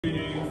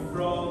Reading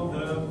from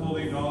the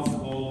Holy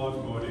Gospel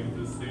according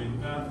to St.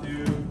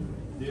 Matthew,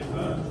 the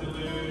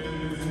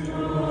Evangelist.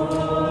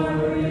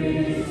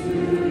 Glory to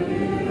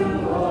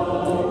you,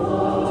 O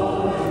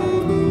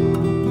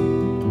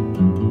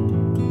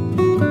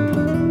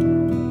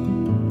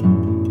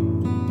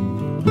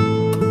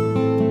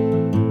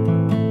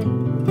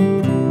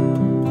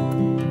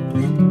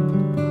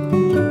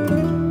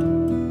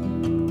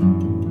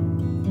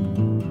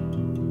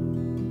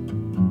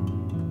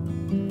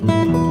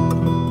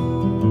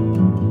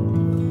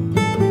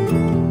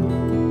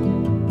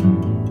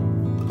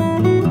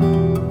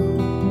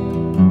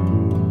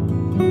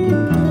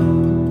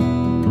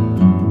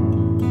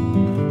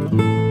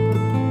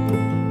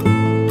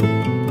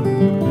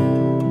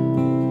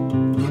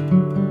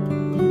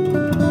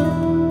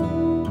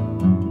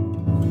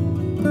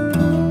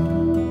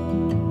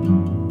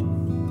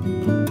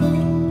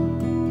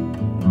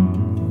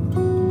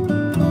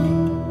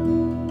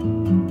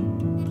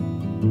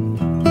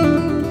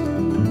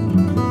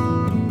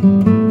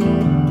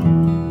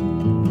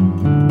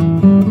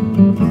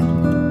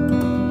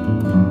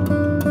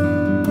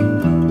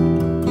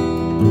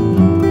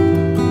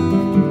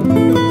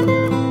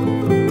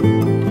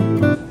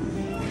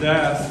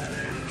Death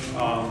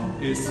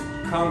is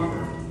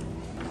conquered,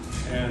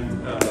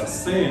 and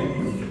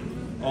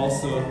sin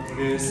also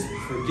is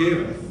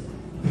forgiven.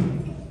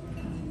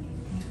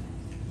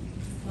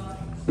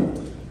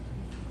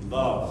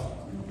 Love.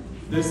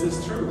 This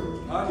is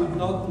true. I did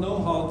not know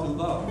how to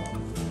love,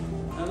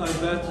 and I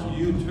bet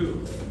you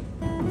too.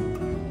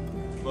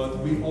 But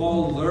we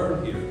all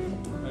learn here,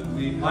 and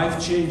we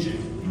life-changing,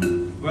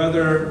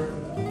 whether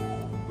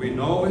we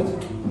know it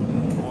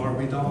or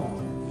we don't.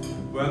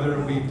 Whether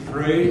we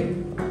pray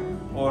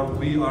or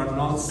we are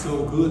not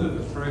so good at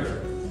the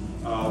prayer,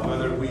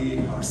 whether we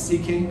are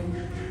seeking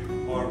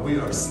or we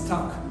are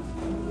stuck,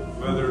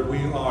 whether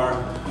we are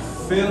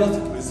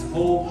filled with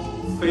hope,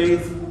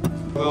 faith,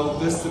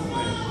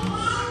 well-disciplined,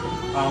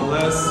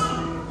 unless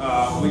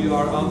we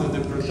are under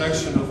the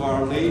protection of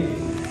Our Lady.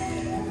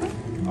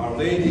 Our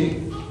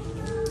Lady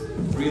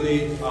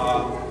really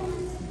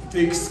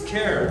takes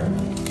care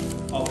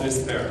of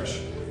this parish.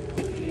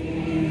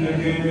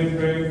 Again, we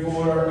pray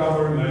for our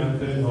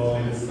government and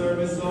holy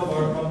service of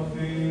our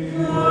country.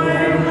 Lord,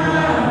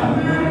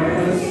 have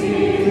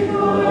mercy.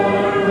 Lord,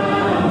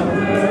 have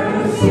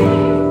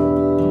mercy.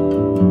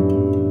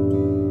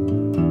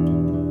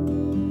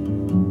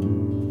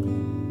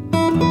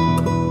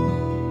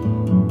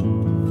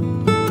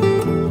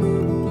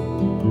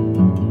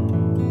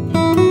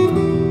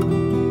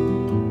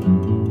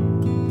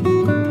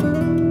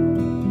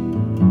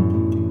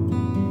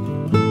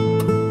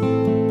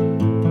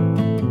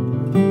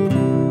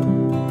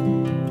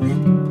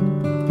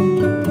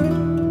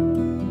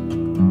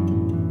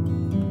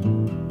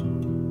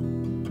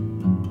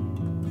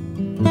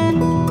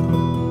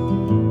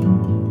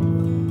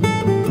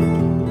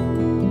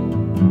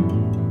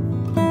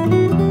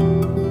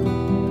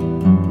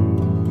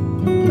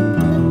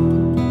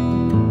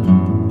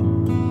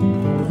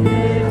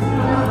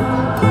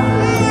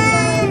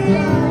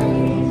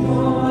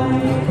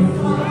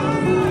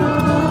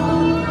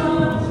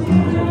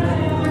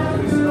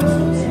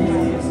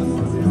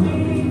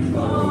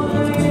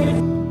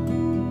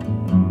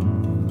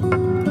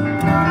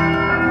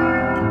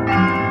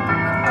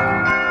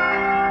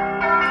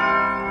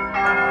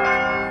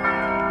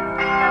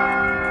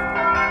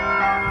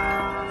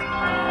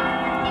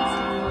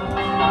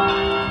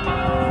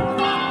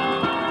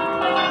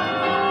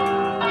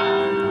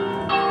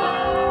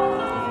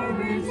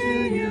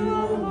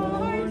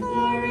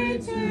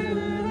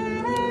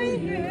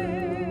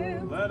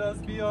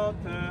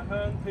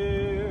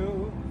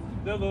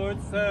 The Lord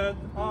said,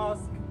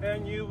 ask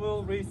and you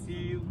will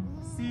receive,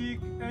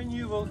 seek and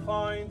you will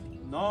find,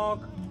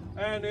 knock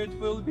and it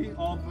will be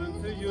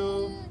opened to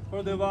you.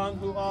 For the one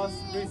who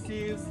asks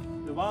receives,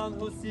 the one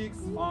who seeks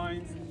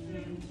finds.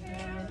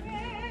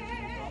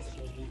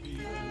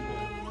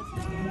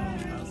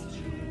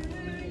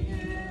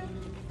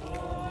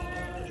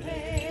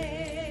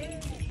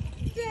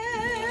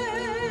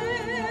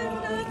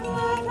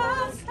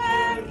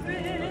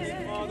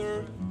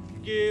 Father,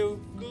 give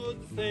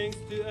good things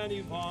to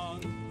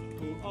anyone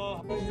who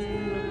asks.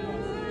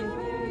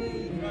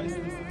 Christ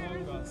is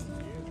among us.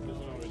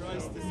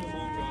 Christ is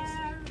among us.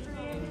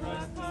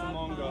 Christ is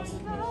among us.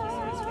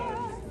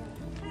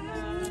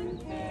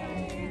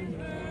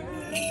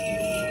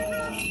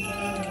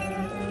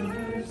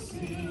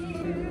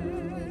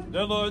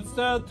 The Lord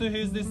said to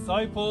his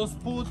disciples,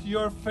 put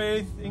your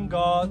faith in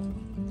God.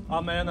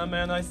 Amen,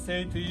 amen, I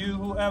say to you,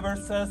 whoever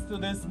says to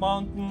this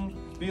mountain,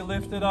 be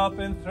lifted up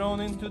and thrown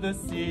into the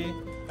sea,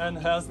 and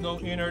has no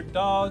inner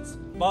doubts,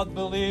 but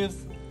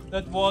believes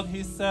that what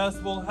he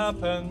says will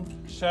happen,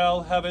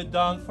 shall have it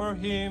done for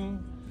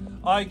him.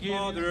 I give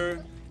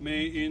Father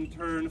may in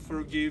turn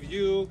forgive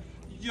you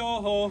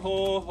your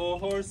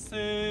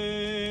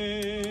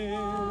sins.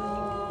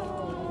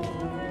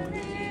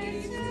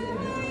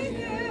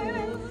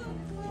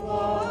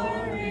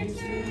 Glory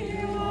to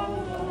you,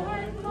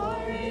 Lord,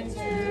 glory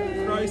to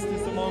you. Christ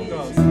is among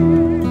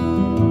us.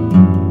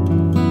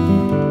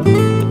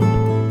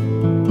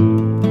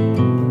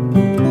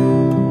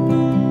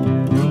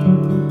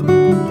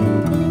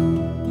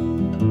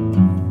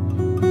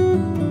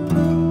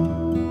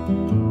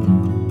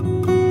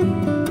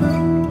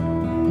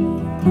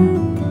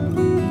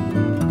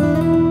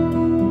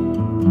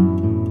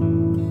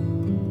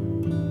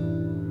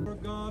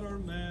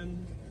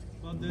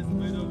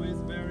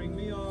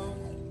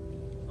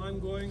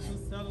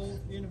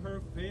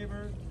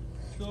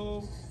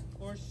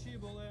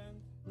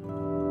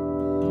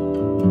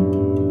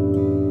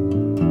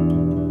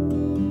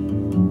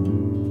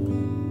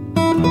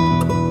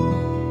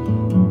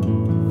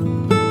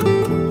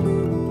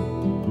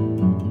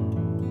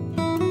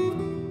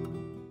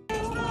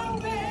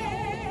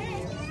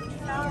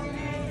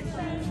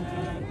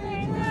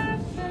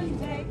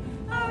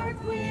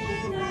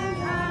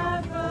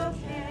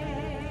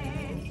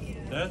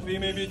 That we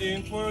may be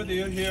deemed worthy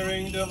of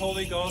hearing the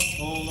holy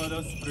gospel, let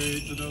us pray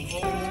to the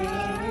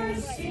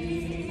Holy.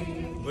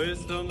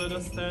 Wisdom, let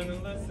us stand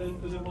and listen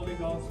to the holy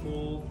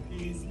gospel.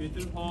 Peace be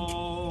to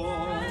all.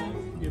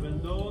 Even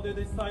though the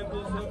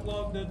disciples have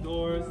locked the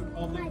doors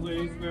of the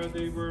place where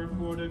they were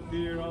for the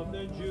fear of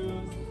the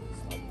Jews,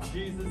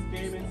 Jesus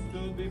came and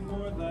stood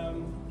before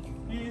them.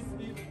 Peace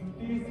be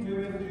with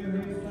you,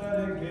 he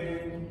said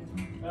again.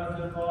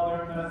 As the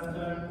Father has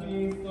sent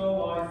me,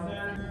 so I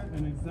send.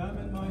 And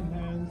examine my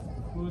hands.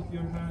 Put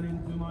your hand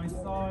into my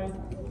side.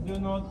 Do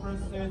not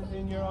persist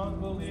in your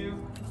unbelief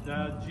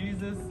that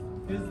Jesus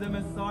is the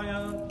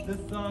Messiah, the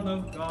Son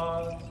of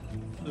God,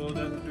 so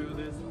that through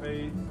this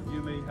faith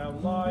you may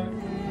have life.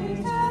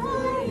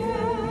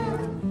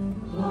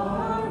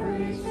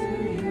 Glory to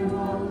you,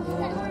 O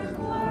Lord,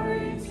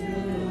 glory to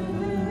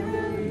you.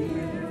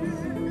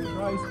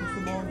 Christ